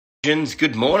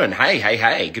Good morning.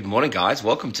 Hey. Good morning, guys.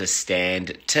 Welcome to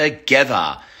Stand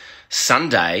Together.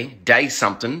 Sunday, day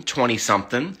something, 20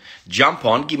 something. Jump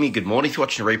on, give me a good morning. If you're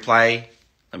watching a replay,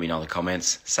 let me know in the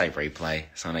comments. Say replay,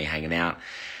 so I know you're hanging out.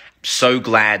 So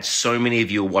glad so many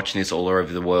of you are watching this all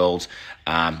over the world.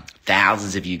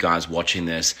 Thousands of you guys watching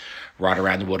this right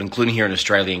around the world, including here in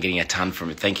Australia, and getting a ton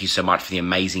from it. Thank you so much for the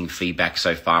amazing feedback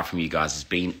so far from you guys. It's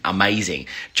been amazing.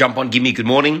 Jump on, give me a good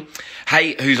morning.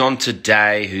 Hey, who's on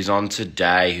today?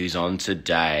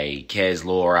 Kez,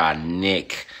 Laura,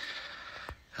 Nick,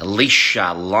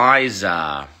 Alicia,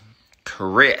 Liza,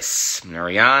 Chris,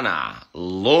 Mariana,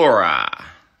 Laura,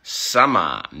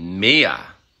 Summer, Mia.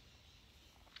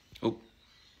 Oh,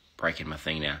 breaking my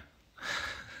thing now.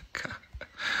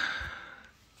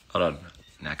 Hold on.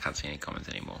 Now I can't see any comments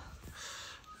anymore.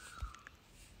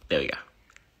 There we go.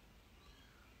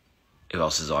 Who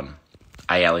else is on?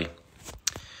 Hey, Ali.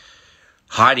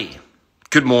 Heidi.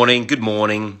 Good morning.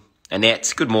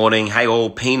 Annette, good morning. Hey all.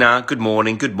 Pina, good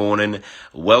morning.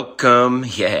 Welcome.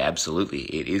 Yeah, absolutely.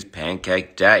 It is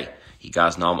Pancake Day. You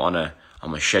guys know I'm on a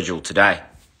schedule today.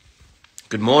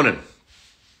 Good morning.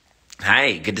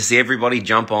 Hey, good to see everybody.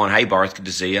 Jump on. Hey, Boris, good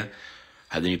to see you.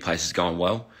 Hope the new place is going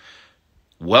well.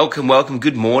 Welcome.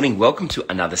 Good morning. Welcome to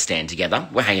another Stand Together.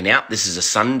 We're hanging out. This is a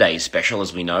Sunday special,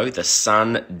 as we know, the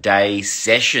Sunday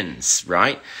sessions,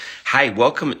 right? Hey,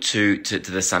 welcome to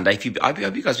the Sunday. I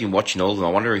hope you guys have been watching all of them.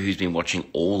 I wonder who's been watching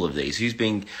all of these. Who's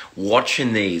been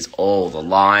watching these, all the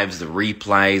lives, the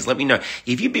replays? Let me know.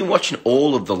 If you've been watching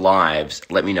all of the lives,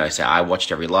 let me know. Say, I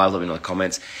watched every live. Let me know in the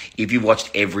comments. If you've watched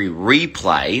every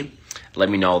replay, let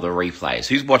me know the replays.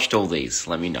 Who's watched all these?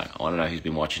 Let me know. I want to know who's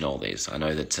been watching all these. I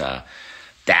know that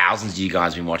thousands of you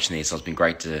guys have been watching these, so it's been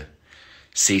great to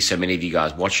see so many of you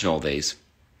guys watching all these.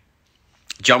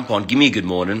 Jump on, give me a good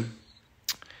morning.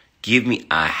 Give me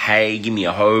a hey, give me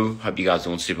a ho. Hope you guys are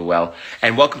doing super well.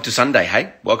 And welcome to Sunday,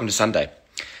 hey? Welcome to Sunday.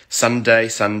 Sunday.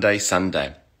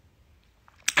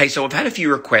 Hey, so I've had a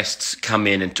few requests come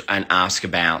in and ask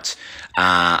about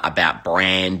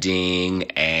branding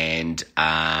and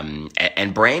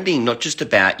branding, not just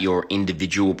about your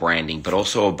individual branding, but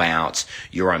also about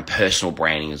your own personal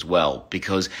branding as well,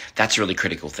 because that's a really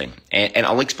critical thing. And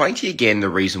I'll explain to you again the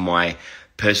reason why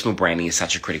personal branding is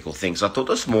such a critical thing. So I thought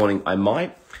this morning I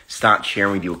might start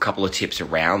sharing with you a couple of tips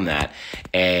around that,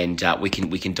 and we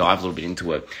can dive a little bit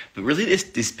into it. But really,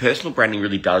 this personal branding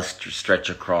really does stretch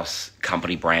across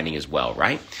company branding as well,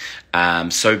 right?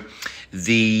 So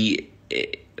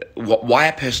why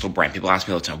a personal brand? People ask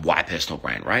me all the time, why a personal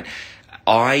brand, right?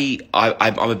 I'm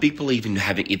a big believer in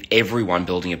having everyone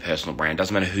building a personal brand.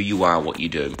 Doesn't matter who you are, what you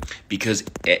do, because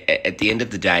at the end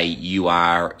of the day, you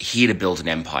are here to build an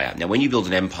empire. Now, when you build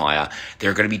an empire,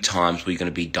 there are going to be times where you're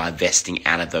going to be divesting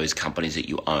out of those companies that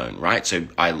you own, right? So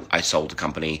I sold a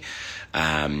company,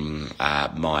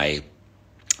 my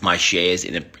shares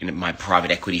in my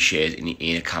private equity shares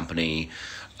in a company.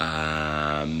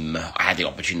 I had the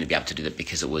opportunity to be able to do that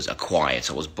because it was acquired.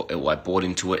 So I bought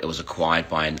into it. It was acquired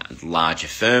by a larger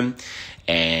firm,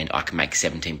 and I can make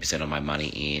 17% of my money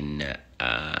in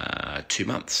 2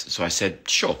 months. So I said,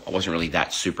 sure. I wasn't really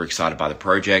that super excited by the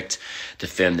project. The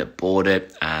firm that bought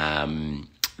it,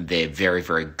 they're very,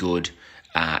 very good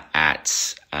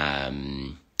at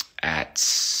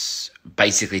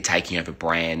basically taking over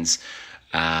brands.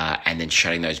 And then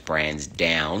shutting those brands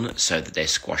down so that they're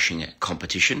squashing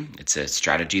competition. It's a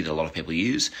strategy that a lot of people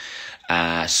use.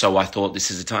 So I thought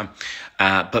this is the time.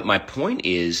 But my point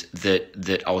is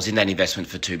that I was in that investment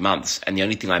for 2 months, and the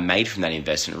only thing I made from that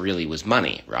investment really was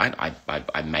money, right?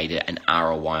 I made an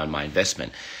ROI on my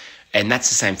investment. And that's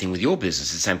the same thing with your business.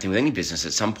 It's the same thing with any business.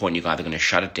 At some point, you're either going to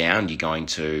shut it down, you're going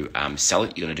to sell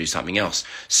it, you're going to do something else.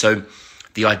 So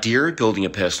the idea of building a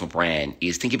personal brand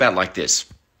is, think about it like this.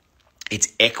 It's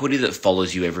equity that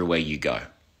follows you everywhere you go,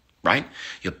 right?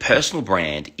 Your personal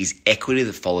brand is equity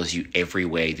that follows you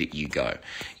everywhere that you go.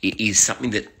 It is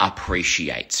something that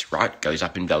appreciates, right? Goes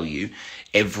up in value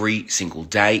every single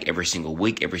day, every single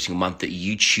week, every single month that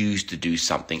you choose to do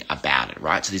something about it,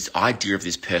 right? So this idea of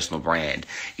this personal brand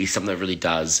is something that really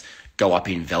does go up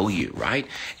in value, right?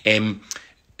 And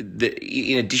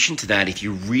in addition to that, if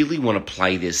you really want to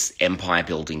play this empire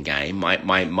building game,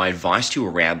 my advice to you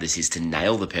around this is to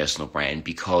nail the personal brand,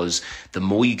 because the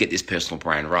more you get this personal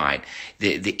brand right,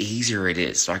 the easier it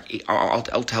is. Like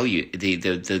I'll tell you,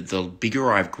 the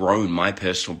bigger I've grown my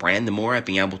personal brand, the more I've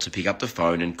been able to pick up the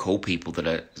phone and call people that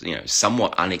are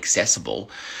somewhat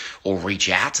inaccessible, or reach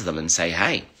out to them and say,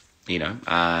 hey,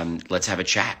 Let's have a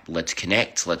chat. Let's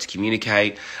connect. Let's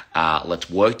communicate. Let's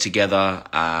work together.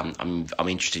 I'm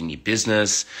interested in your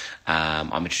business.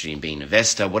 I'm interested in being an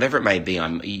investor. Whatever it may be.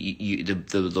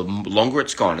 The longer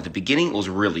it's gone. At the beginning, it was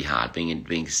really hard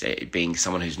being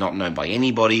someone who's not known by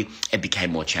anybody. It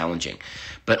became more challenging.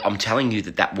 But I'm telling you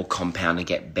that will compound and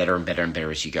get better and better and better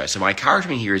as you go. So my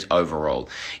encouragement here is overall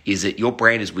is that your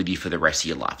brand is with you for the rest of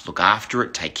your life. Look after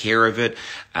it, take care of it,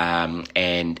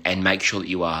 and make sure that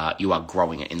you are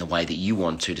growing it in the way that you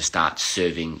want to start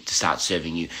serving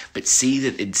you. But see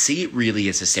it really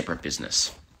as a separate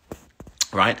business.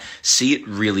 Right? See it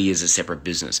really as a separate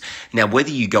business. Now,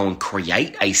 whether you go and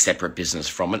create a separate business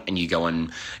from it and you go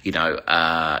and, you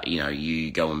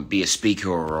go and be a speaker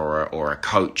or a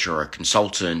coach or a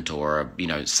consultant or,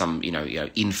 some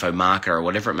info marketer or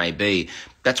whatever it may be,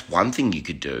 that's one thing you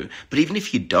could do. But even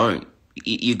if you don't,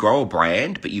 you grow a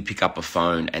brand, but you pick up a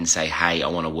phone and say, hey, I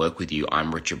want to work with you.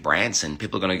 I'm Richard Branson.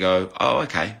 People are going to go, oh,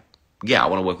 okay. Yeah, I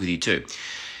want to work with you too.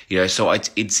 So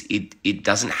it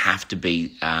doesn't have to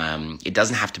be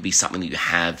something that you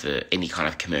have any kind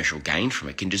of commercial gain from.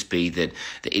 It can just be that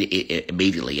it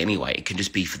immediately anyway. It can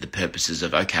just be for the purposes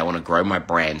of, okay, I want to grow my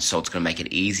brand, so it's going to make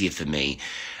it easier for me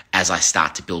as I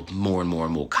start to build more and more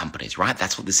and more companies, right?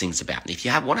 That's what this thing's about. If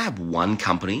you want to have one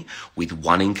company with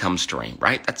one income stream,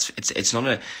 right? It's not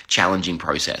a challenging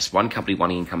process. One company,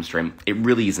 one income stream. It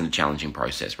really isn't a challenging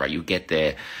process, right? You'll get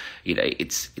there. But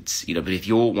if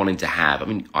you're wanting to have,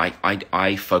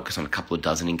 I focus on a couple of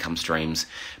dozen income streams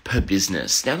per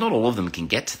business. Now, not all of them can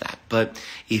get to that, but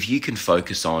if you can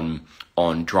focus on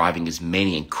driving as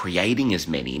many and creating as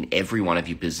many in every one of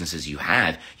your businesses you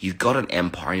have, you've got an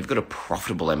empire, you've got a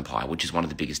profitable empire, which is one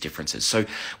of the biggest differences. So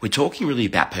we're talking really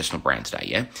about personal brand today,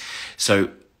 yeah?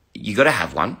 So you got to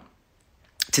have one.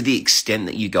 To the extent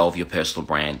that you go of your personal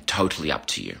brand, totally up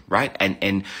to you, right?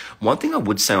 And one thing I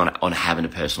would say on having a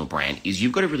personal brand is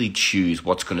you've got to really choose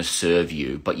what's going to serve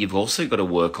you, but you've also got to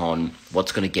work on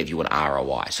what's going to give you an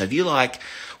ROI. So if you're like,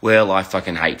 well, I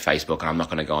fucking hate Facebook and I'm not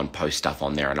going to go and post stuff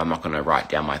on there and I'm not going to write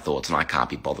down my thoughts and I can't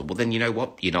be bothered, well, then you know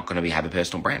what? You're not going to have a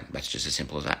personal brand. That's just as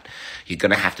simple as that. You're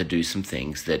going to have to do some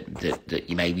things that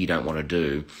you maybe don't want to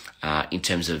do in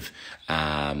terms of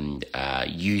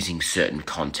using certain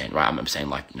content, right? I'm saying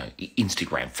like,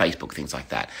 Instagram, Facebook, things like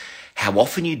that. How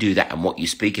often you do that and what you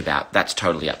speak about, that's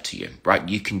totally up to you, right?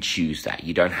 You can choose that.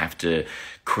 You don't have to,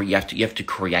 you have to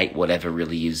create whatever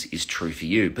really is true for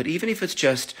you. But even if it's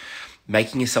just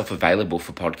making yourself available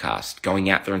for podcasts, going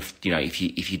out there and,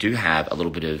 if you do have a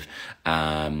little bit of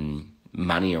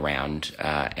money around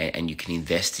and you can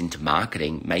invest into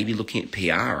marketing, maybe looking at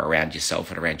PR around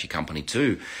yourself and around your company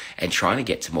too, and trying to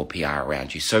get to more PR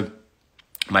around you. So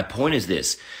my point is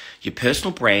this. Your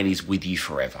personal brand is with you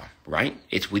forever, right?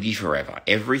 It's with you forever.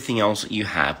 Everything else that you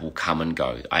have will come and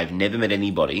go. I've never met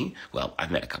anybody, well,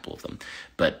 I've met a couple of them,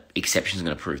 but exceptions are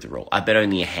going to prove the rule. I've met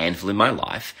only a handful in my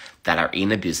life that are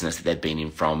in a business that they've been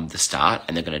in from the start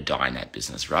and they're going to die in that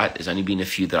business, right? There's only been a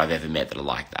few that I've ever met that are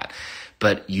like that.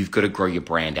 But you've got to grow your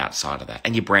brand outside of that.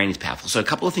 And your brand is powerful. So a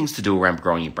couple of things to do around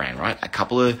growing your brand, right? A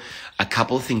couple of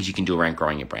things you can do around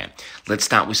growing your brand. Let's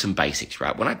start with some basics,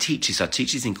 right? When I teach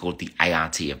this thing called the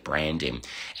ART of branding.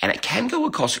 And it can go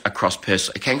across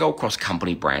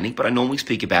company branding, but I normally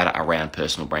speak about it around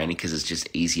personal branding because it's just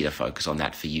easier to focus on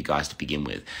that for you guys to begin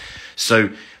with.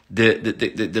 So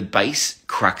the base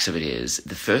crux of it is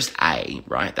the first A,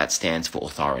 right? That stands for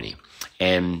authority.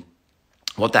 And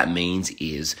what that means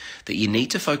is that you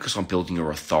need to focus on building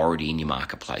your authority in your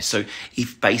marketplace. So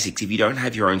if you don't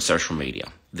have your own social media,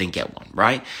 then get one,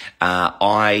 right?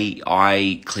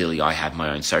 I clearly have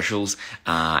my own socials,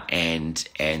 and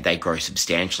they grow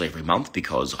substantially every month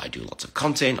because I do lots of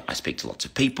content. I speak to lots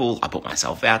of people. I put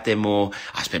myself out there more.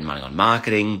 I spend money on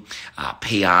marketing,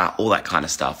 PR, all that kind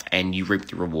of stuff. And you reap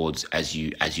the rewards as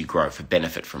you grow for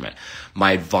benefit from it.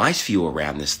 My advice for you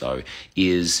around this though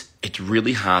is it's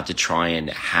really hard to try and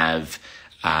have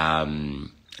a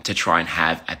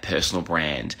personal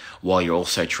brand while you're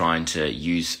also trying to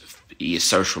use your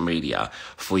social media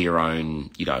for your own,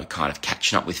 kind of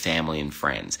catching up with family and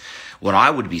friends. What I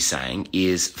would be saying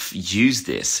is use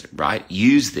this, right?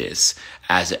 Use this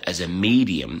as a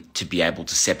medium to be able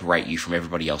to separate you from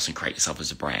everybody else and create yourself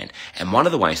as a brand. And one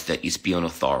of the ways that is be on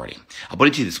authority. I'll put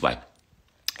it to you this way.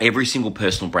 every single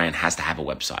personal brand has to have a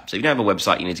website. So if you don't have a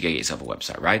website, you need to go get yourself a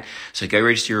website, right? So go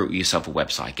register yourself a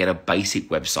website, get a basic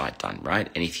website done, right?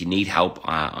 And if you need help,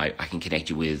 I can connect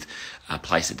you with a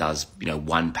place that does,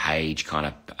 one page kind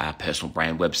of personal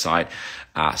brand website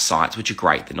sites, which are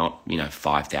great. They're not,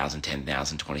 $5,000, $10,000,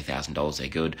 $20,000. They're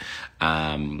good.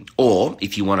 Or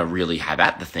if you want to really have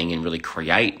at the thing and really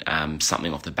create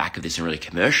something off the back of this and really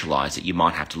commercialize it, you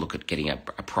might have to look at getting a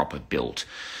proper built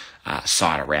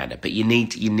site around it. But you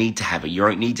need to have your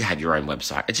own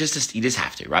website. It's just you just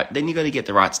have to, right? Then you've got to get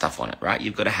the right stuff on it, right?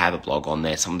 You've got to have a blog on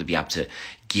there, someone to be able to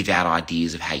give out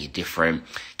ideas of how you're different,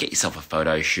 get yourself a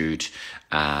photo shoot,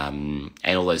 and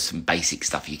all those some basic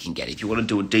stuff you can get. If you want to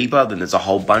do it deeper, then there's a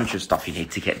whole bunch of stuff you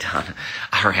need to get done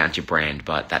around your brand,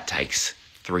 but that takes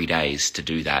 3 days to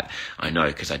do that. I know,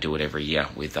 because I do it every year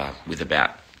with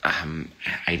about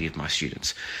 80 of my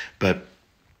students. But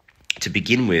to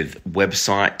begin with,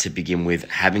 website, to begin with,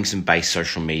 having some base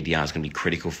social media is going to be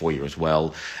critical for you as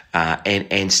well.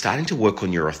 And starting to work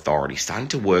on your authority, starting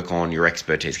to work on your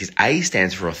expertise, because A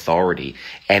stands for authority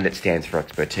and it stands for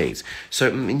expertise.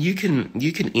 So you can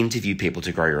interview people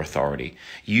to grow your authority.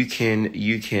 You can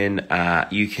interview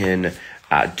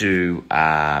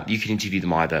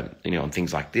them either, on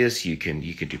things like this. You can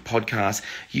do podcasts.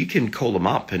 You can call them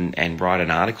up and write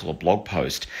an article or blog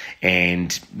post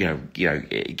and,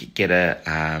 get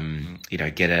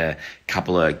a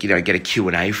couple of, get a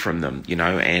Q&A from them,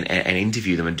 and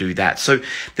interview them and do that. So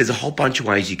there's a whole bunch of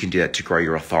ways you can do that to grow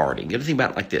your authority. You got to think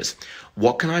about it like this.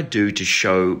 What can I do to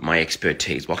show my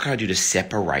expertise? What can I do to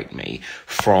separate me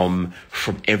from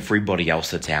everybody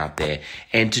else that's out there?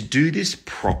 And to do this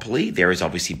properly, there is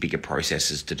obviously bigger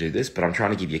processes to do this, but I'm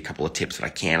trying to give you a couple of tips that I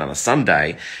can on a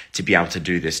Sunday to be able to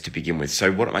do this to begin with.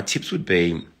 So what my tips would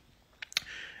be: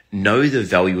 know the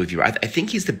value of I think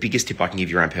here's the biggest tip I can give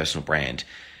your own personal brand.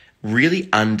 Really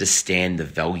understand the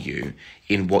value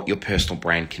in what your personal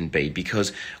brand can be,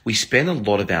 because we spend a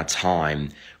lot of our time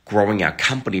growing our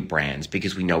company brands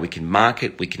because we know we can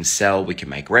market, we can sell, we can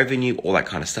make revenue, all that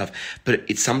kind of stuff. But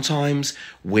it's sometimes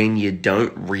when you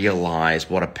don't realize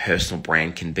what a personal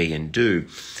brand can be and do,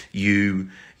 you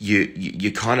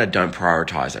kind of don't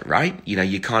prioritize it, right?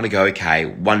 You kind of go, okay,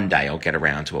 one day I'll get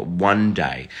around to it. One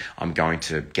day I'm going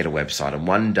to get a website, and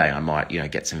one day I might,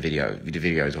 get some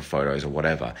videos or photos or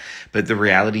whatever. But the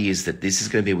reality is that this is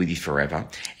going to be with you forever,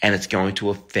 and it's going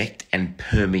to affect and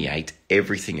permeate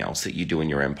everything else that you do in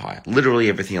your empire. Literally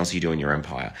everything else you do in your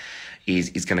empire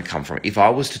is going to come from it. If I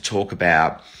was to talk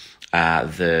about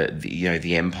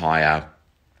the empire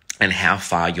and how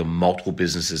far your multiple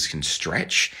businesses can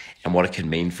stretch and what it can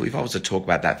mean for you, if I was to talk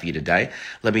about that for you today,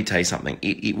 let me tell you something.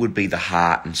 It would be the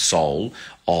heart and soul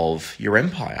of your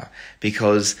empire,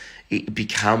 because it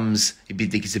becomes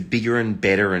bigger and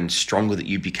better and stronger that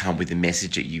you become with the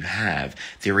message that you have,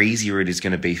 the easier it is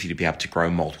going to be for you to be able to grow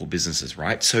multiple businesses,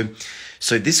 right? So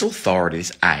this authority,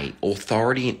 this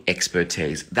authority and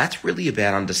expertise, that's really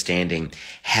about understanding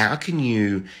how can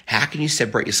you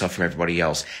separate yourself from everybody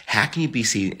else? How can you be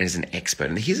seen as an expert?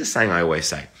 And here's a saying I always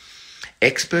say: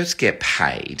 experts get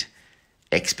paid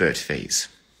expert fees,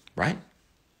 right?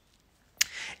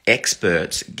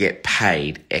 Experts get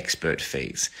paid expert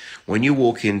fees. When you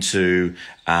walk into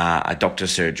a doctor's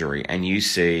surgery and you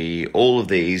see all of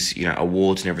these,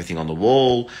 awards and everything on the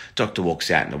wall, doctor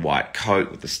walks out in a white coat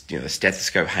with the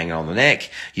stethoscope hanging on the neck,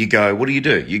 you go, what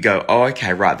do? You go, oh,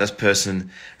 okay, right, this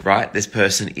person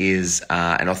is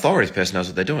an authority. This person knows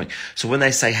what they're doing. So when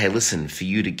they say, hey, listen, for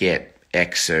you to get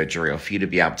X surgery or for you to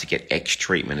be able to get X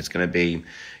treatment, it's going to be,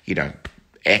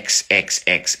 X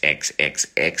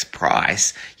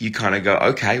price, you kind of go,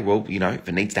 okay, well, if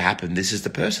it needs to happen, this is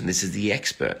the person, this is the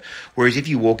expert. Whereas if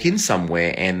you walk in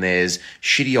somewhere and there's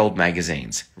shitty old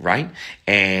magazines, right?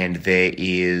 And there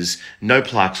is no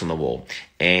plaques on the wall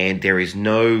and there is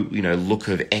no, look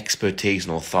of expertise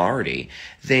and authority,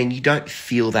 then you don't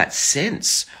feel that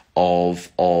sense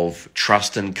of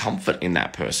trust and comfort in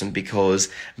that person, because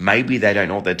maybe they don't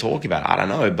know what they're talking about. I don't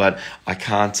know, but I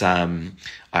can't,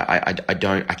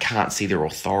 I can't see their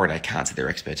authority. I can't see their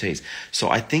expertise. So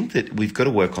I think that we've got to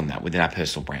work on that within our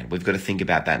personal brand. We've got to think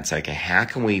about that and say, okay, how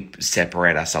can we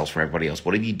separate ourselves from everybody else?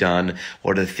 What have you done?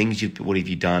 What are the things what have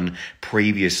you done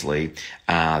previously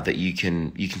that you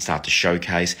can start to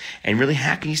showcase? And really,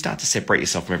 how can you start to separate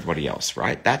yourself from everybody else,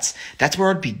 right? That's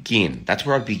where I'd begin.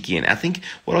 I think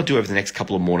what I'll do over the next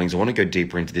couple of mornings, I want to go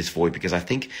deeper into this for you, because I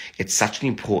think it's such an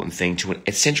important thing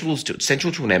it's central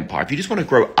to an empire. If you just want to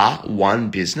grow one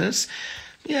business,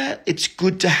 yeah, it's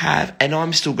good to have, and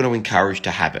I'm still going to encourage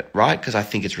to have it, right? Because I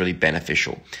think it's really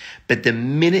beneficial. But the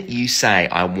minute you say,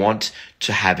 I want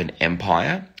to have an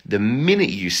empire, The minute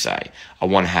you say, I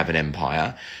want to have an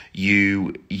empire,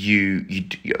 you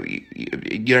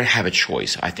don't have a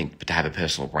choice, I think, but to have a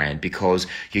personal brand, because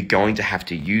you're going to have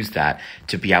to use that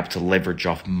to be able to leverage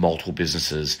off multiple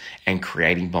businesses and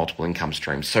creating multiple income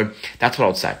streams. So that's what I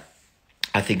would say.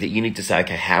 I think that you need to say,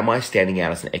 okay, how am I standing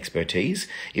out as an expertise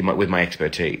with my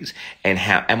expertise, and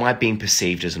how am I being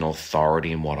perceived as an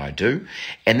authority in what I do?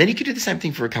 And then you could do the same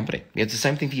thing for a company. It's the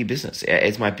same thing for your business.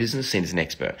 Is my business seen as an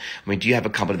expert? I mean, do you have a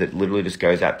company that literally just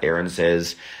goes out there and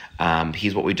says,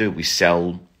 here's what we do. We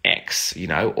sell X,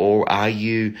 or are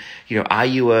you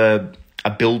a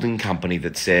building company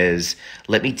that says,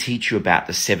 let me teach you about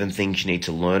the 7 things you need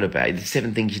to learn about, the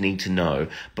 7 things you need to know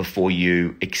before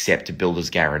you accept a builder's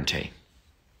guarantee?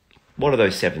 What are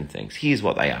those 7 things? Here's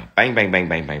what they are. Bang, bang, bang,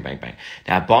 bang, bang, bang, bang.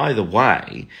 Now, by the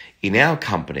way, in our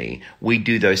company, we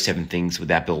do those 7 things with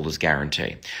our builder's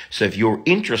guarantee. So if you're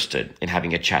interested in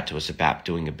having a chat to us about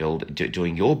doing your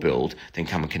build, then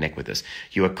come and connect with us.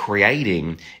 You are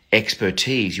creating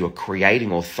expertise. You are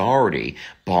creating authority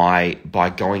by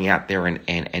going out there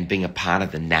and being a part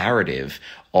of the narrative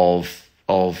of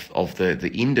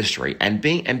the industry, and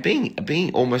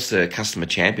being almost a customer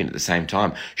champion at the same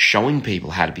time, showing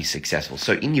people how to be successful.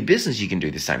 So in your business, you can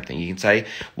do the same thing. You can say,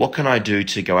 what can I do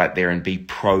to go out there and be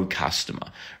pro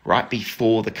customer, right? Be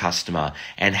for the customer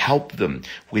and help them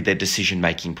with their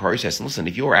decision-making process. And listen,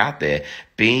 if you're out there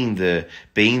being the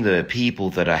people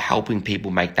that are helping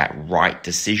people make that right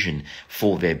decision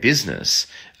for their business,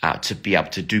 to be able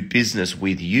to do business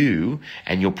with you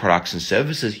and your products and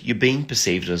services, you're being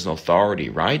perceived as an authority,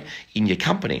 right, in your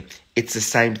company. It's the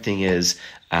same thing as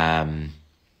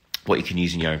what you can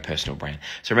use in your own personal brand.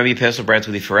 So remember, your personal brand's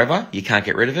with you forever. You can't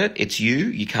get rid of it. It's you.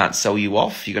 You can't sell you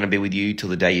off. You're going to be with you till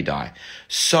the day you die.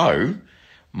 So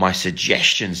my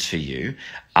suggestions for you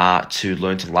are to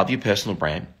learn to love your personal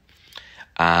brand.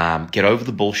 Get over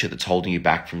the bullshit that's holding you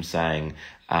back from saying,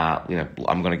 I'm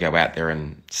going to go out there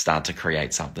and start to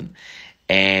create something,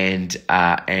 and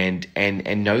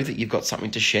know that you've got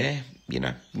something to share.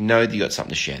 Know that you got something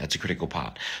to share. That's a critical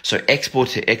part. So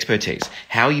expertise.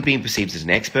 How are you being perceived as an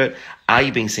expert? Are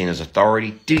you being seen as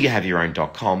authority? Do you have your own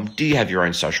 .com? Do you have your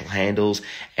own social handles?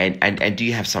 And do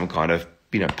you have some kind of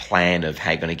plan of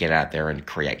how you're going to get out there and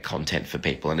create content for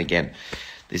people? And again,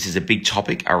 this is a big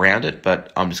topic around it,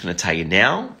 but I'm just going to tell you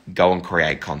now, go and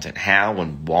create content. How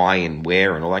and why and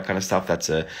where and all that kind of stuff. That's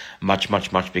a much,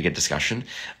 much, much bigger discussion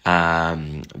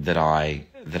that I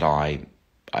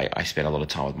spend a lot of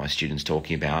time with my students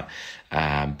talking about.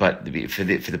 But for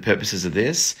the purposes of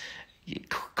this,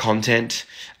 content,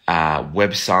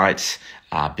 websites,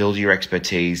 build your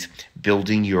expertise,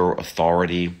 building your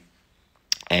authority,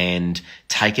 and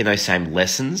taking those same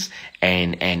lessons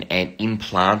and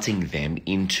implanting them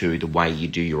into the way you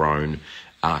do your own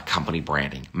company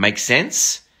branding. Make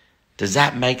sense? Does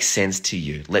that make sense to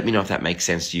you? Let me know if that makes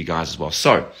sense to you guys as well.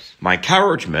 So my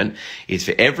encouragement is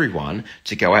for everyone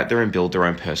to go out there and build their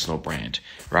own personal brand,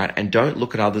 right? And don't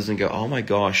look at others and go, oh my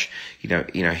gosh,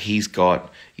 he's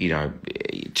got,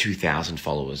 2,000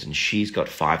 followers and she's got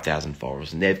 5,000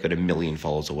 followers and they've got 1 million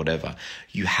followers or whatever.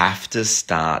 You have to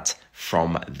start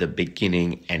from the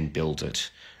beginning and build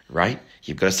it, right?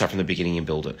 You've got to start from the beginning and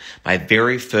build it. My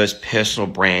very first personal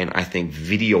brand, I think,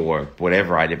 video or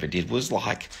whatever I ever did was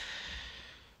like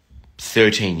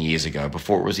 13 years ago,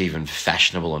 before it was even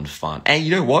fashionable and fun. And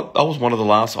you know what? I wasn't one of the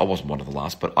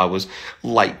last, but I was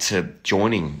late to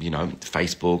joining,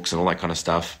 Facebooks and all that kind of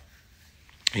stuff.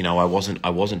 I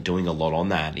wasn't doing a lot on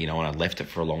that, and I left it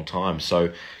for a long time.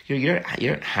 So, you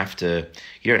don't have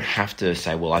to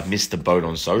say, well, I've missed the boat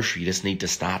on social. You just need to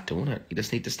start doing it.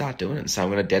 And so I'm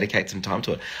going to dedicate some time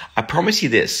to it. I promise you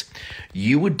this,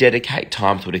 you would dedicate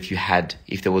time to it if you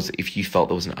felt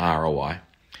there was an ROI.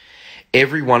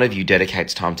 Every one of you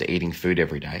dedicates time to eating food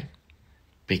every day,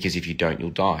 because if you don't, you'll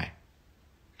die.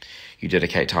 You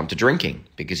dedicate time to drinking,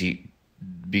 because you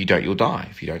don't, you'll die.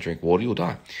 If you don't drink water, you'll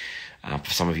die.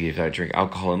 For some of you, if you don't drink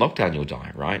alcohol in lockdown, you'll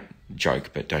die, right?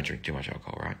 Joke, but don't drink too much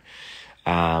alcohol, right?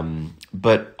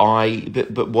 But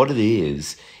what it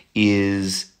is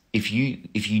if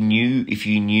you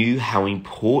knew how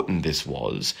important this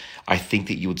was, I think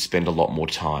that you would spend a lot more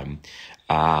time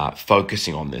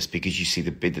focusing on this, because you see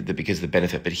because of the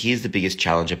benefit. But here's the biggest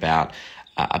challenge here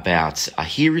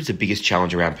is the biggest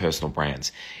challenge around personal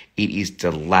brands. It is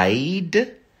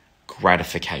delayed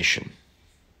gratification.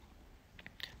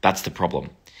 That's the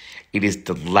problem. It is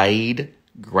delayed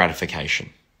gratification.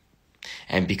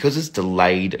 And because it's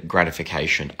delayed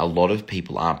gratification, a lot of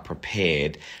people aren't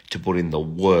prepared to put in the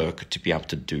work to be able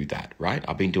to do that, right?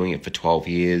 I've been doing it for 12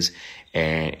 years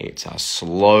and it's a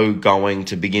slow going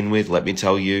to begin with, let me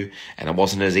tell you. And it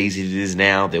wasn't as easy as it is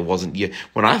now. There wasn't,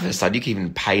 when I first started, you could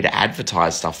even pay to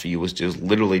advertise stuff for you. It was just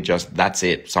literally just, that's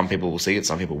it. Some people will see it,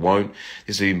 some people won't.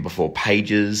 This was even before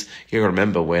pages. You gotta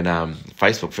remember when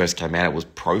Facebook first came out, it was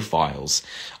profiles.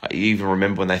 You even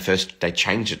remember when they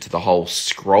changed it to the whole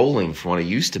scrolling from what it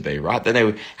used to be, right? Then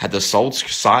they had the side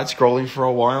scrolling for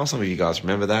a while. Some of you guys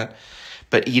remember that.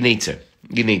 But you need to.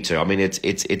 I mean,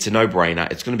 it's a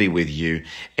no-brainer. It's going to be with you.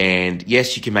 And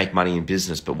yes, you can make money in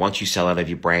business, but once you sell out of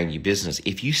your brand, your business,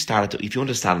 if you want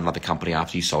to start another company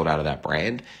after you sold out of that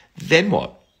brand, then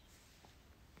what?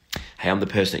 Hey, I'm the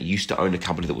person that used to own a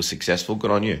company that was successful.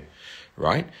 Good on you,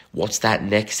 right? What's that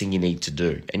next thing you need to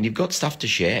do? And you've got stuff to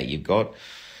share. You've got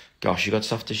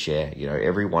stuff to share.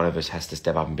 Every one of us has to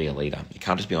step up and be a leader. You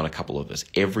can't just be on a couple of us.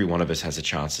 Every one of us has a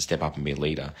chance to step up and be a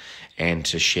leader and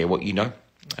to share what you know.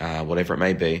 Whatever it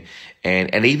may be.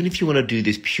 And even if you want to do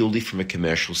this purely from a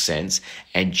commercial sense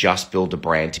and just build a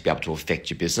brand to be able to affect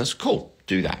your business, cool,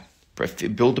 do that.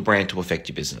 Build a brand to affect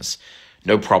your business.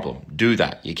 No problem. Do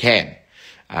that. You can.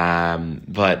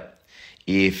 But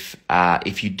if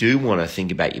you do want to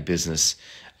think about your business,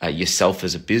 yourself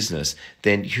as a business,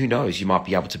 then who knows, you might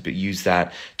be able to use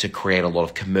that to create a lot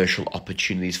of commercial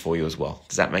opportunities for you as well.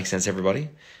 Does that make sense, everybody?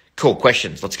 Cool.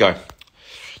 Questions. Let's go.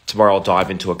 Tomorrow I'll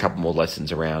dive into a couple more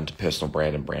lessons around personal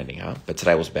brand and branding, huh? But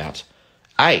today was about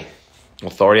A,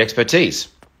 authority expertise.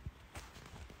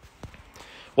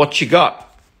 What you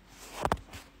got?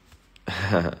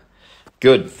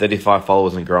 Good, 35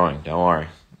 followers and growing. Don't worry.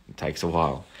 It takes a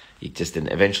while. You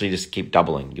eventually just keep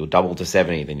doubling. You'll double to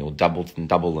 70, then you'll double and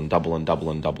double and double and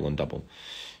double and double and double.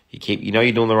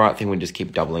 You're doing the right thing when you just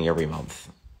keep doubling every month.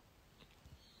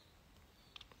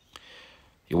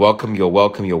 You're welcome.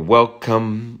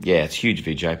 Yeah, it's huge,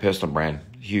 Vijay. Personal brand,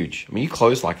 huge. I mean, you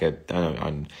closed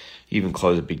you even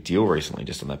closed a big deal recently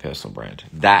just on that personal brand.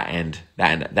 That and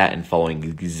following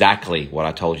exactly what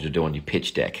I told you to do on your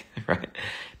pitch deck, right?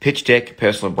 Pitch deck,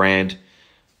 personal brand,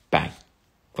 bang,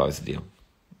 close the deal.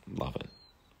 Love it.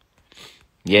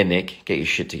 Yeah, Nick, get your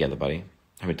shit together, buddy.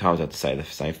 How many times do I have to say the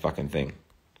same fucking thing?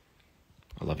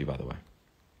 I love you, by the way.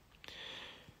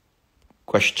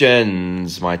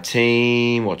 Questions. My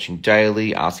team watching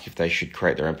daily ask if they should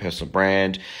create their own personal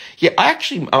brand. Yeah, I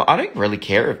don't really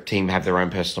care if team have their own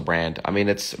personal brand. I mean,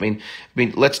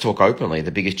 let's talk openly.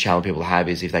 The biggest challenge people have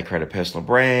is if they create a personal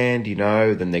brand,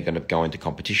 then they're going to go into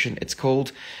competition. It's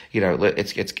called,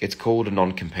 it's called a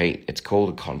non-compete. It's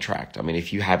called a contract. I mean,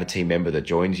 if you have a team member that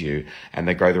joins you and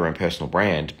they grow their own personal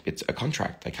brand, it's a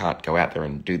contract. They can't go out there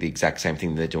and do the exact same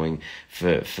thing they're doing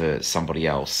for somebody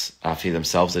else, for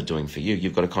themselves they're doing for you.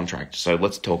 You've got a contract. So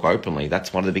let's talk openly.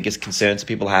 That's one of the biggest concerns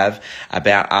people have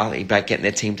about getting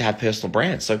their team to have personal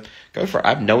brands. So go for it. I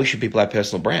have no issue people have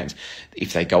personal brands.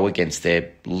 If they go against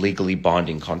their legally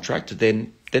binding contract,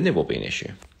 then there will be an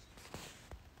issue.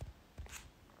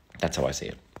 That's how I see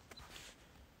it.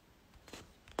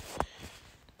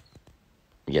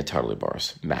 Yeah, totally,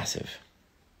 Boris. Massive.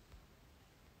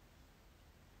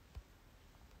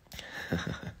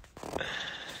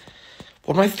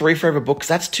 What are my 3 favorite books?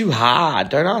 That's too hard.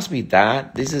 Don't ask me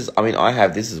that. This is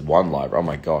one library. Oh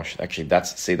my gosh. Actually,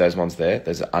 see those ones there?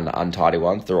 Those are untidy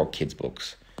ones. They're all kids'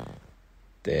 books. I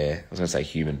was going to say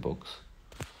human books.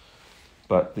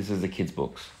 But this is the kids'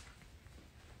 books.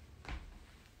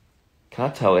 Can I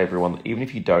tell everyone, even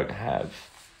if you don't have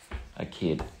a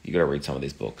kid, you got to read some of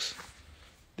these books.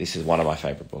 This is one of my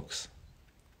favorite books.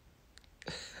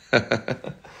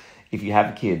 If you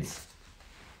have kids,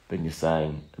 then you're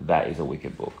saying that is a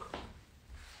wicked book.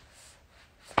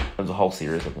 There's a whole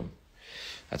series of them.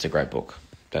 That's a great book.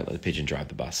 Don't let the pigeon drive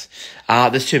the bus.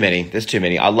 There's too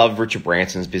many. I love Richard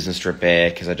Branson's Business Trip Bear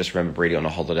because I just remember reading on a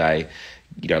holiday,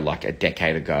 like a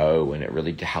decade ago, and it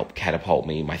really helped catapult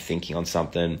me, my thinking on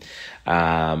something.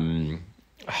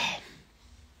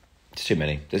 It's too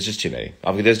many. There's just too many.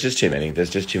 There's just too many. There's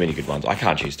just too many good ones. I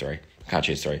can't choose three.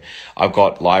 I've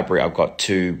got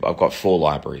 4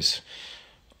 libraries.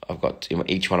 I've got in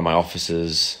each one of my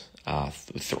offices,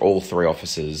 all 3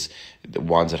 offices, the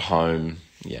ones at home.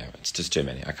 Yeah, it's just too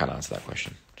many. I can't answer that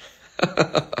question.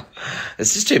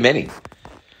 It's just too many.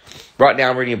 Right now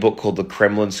I'm reading a book called The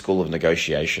Kremlin School of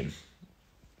Negotiation.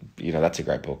 That's a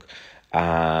great book.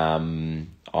 I'm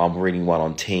reading one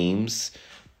on Teams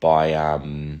by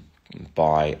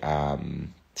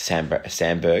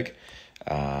Sandberg,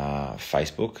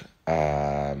 Facebook.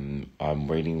 I'm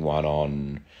reading one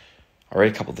on... I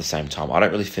read a couple at the same time. I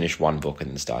don't really finish one book and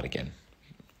then start again,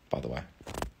 by the way.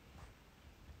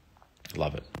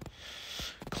 Love it.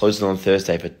 Closing on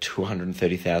Thursday for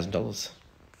 $230,000.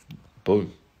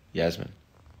 Boom. Yasmin.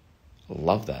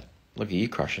 Love that. Look at you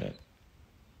crushing it.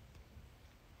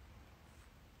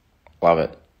 Love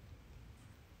it.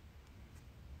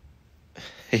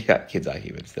 Yeah, kids are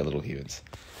humans. They're little humans.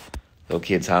 Little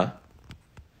kids, huh?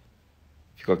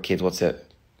 If you've got kids, what's it?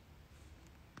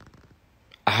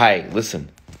 Hey, listen.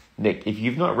 Nick, if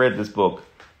you've not read this book,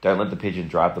 Don't Let the Pigeon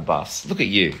Drive the Bus. Look at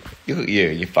you. Look at you.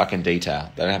 You fucking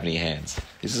detail. They don't have any hands.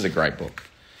 This is a great book.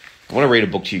 I want to read a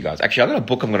book to you guys. Actually, I've got a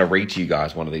book I'm going to read to you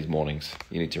guys one of these mornings.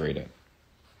 You need to read it.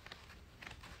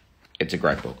 It's a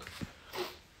great book.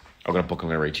 I've got a book I'm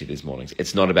going to read to you these mornings.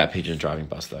 It's not about pigeons driving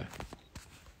bus, though.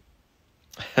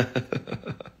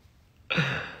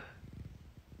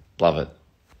 Love it.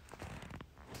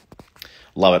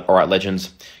 Love it. All right,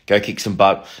 legends. Go kick some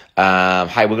butt.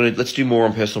 Hey, let's do more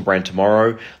on personal brand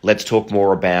tomorrow. Let's talk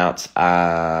more about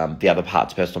the other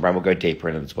parts of personal brand. We'll go deeper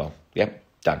in it as well. Yep,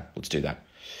 done. Let's do that.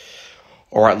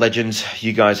 All right, legends.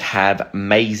 You guys have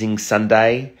amazing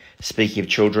Sunday. Speaking of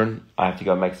children, I have to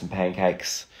go make some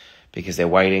pancakes because they're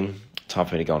waiting. Time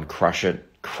for me to go and crush it.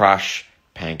 Crush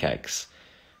pancakes.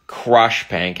 Crush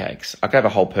pancakes. I could have a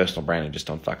whole personal branding just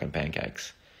on fucking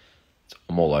pancakes.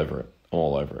 I'm all over it. I'm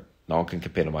all over it. No one can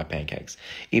compare to my pancakes.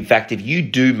 In fact, if you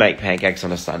do make pancakes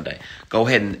on a Sunday, go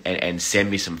ahead and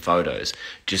send me some photos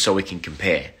just so we can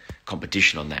compare.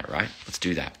 Competition on that, right? Let's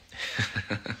do that.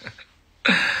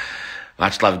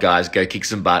 Much love, guys. Go kick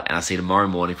some butt, and I'll see you tomorrow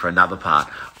morning for another part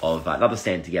of another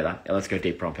stand together. And let's go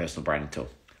deeper on personal branding too.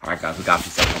 All right, guys, look after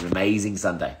yourself. Have an amazing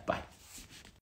Sunday. Bye.